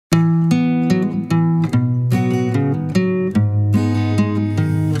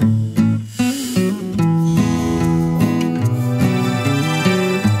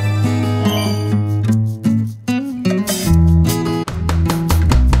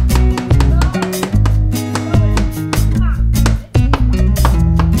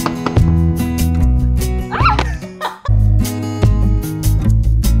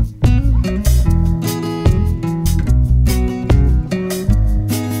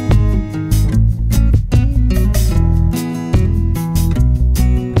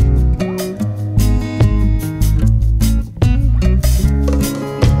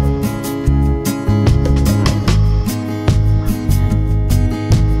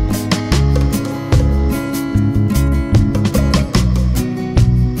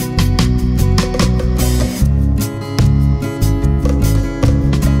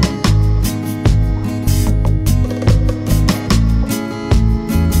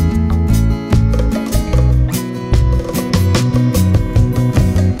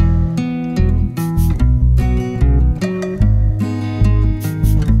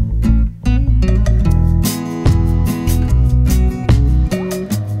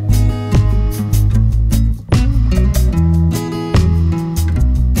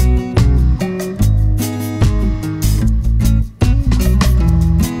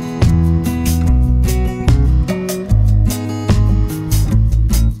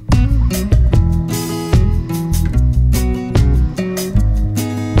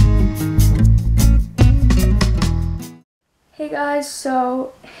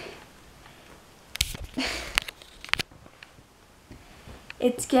so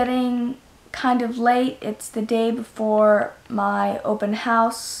it's getting kind of late. It's the day before my open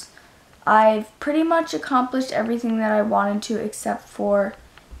house. I've pretty much accomplished everything that I wanted to except for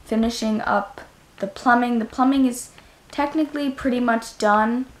finishing up the plumbing. The plumbing is technically pretty much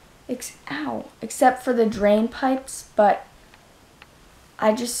done, except for the drain pipes, but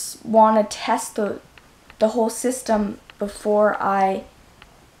I just want to test the whole system before I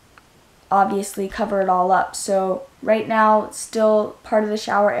obviously cover it all up. So right now, it's still part of the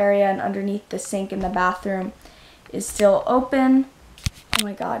shower area, and underneath the sink in the bathroom is still open. Oh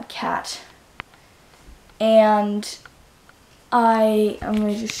my god, cat. And I'm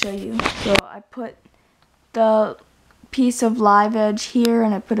going to just show you. So I put the piece of live edge here,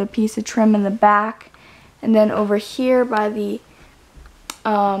 and I put a piece of trim in the back. And then over here by the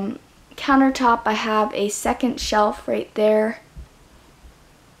countertop, I have a second shelf right there.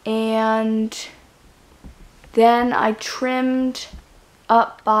 And then I trimmed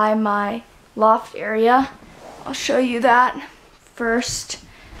up by my loft area. I'll show you that. First,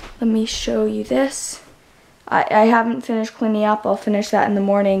 let me show you this. I haven't finished cleaning up. I'll finish that in the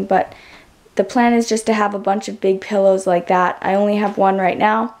morning, but the plan is just to have a bunch of big pillows like that. I only have one right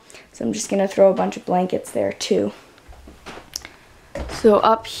now, so I'm just going to throw a bunch of blankets there too. So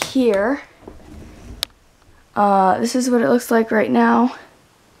up here, this is what it looks like right now.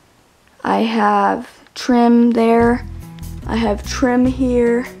 I have trim there. I have trim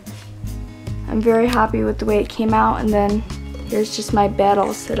here. I'm very happy with the way it came out. And then here's just my bed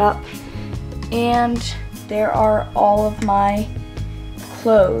all set up. And there are all of my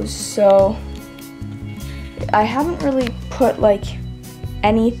clothes. So I haven't really put like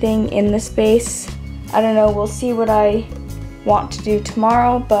anything in the space. I don't know, we'll see what I want to do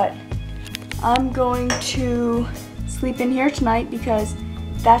tomorrow, but I'm going to sleep in here tonight because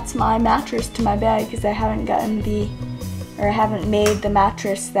that's my mattress to my bed, because I haven't made the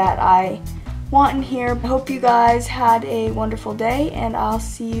mattress that I want in here. I hope you guys had a wonderful day, and I'll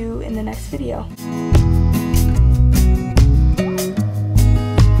see you in the next video.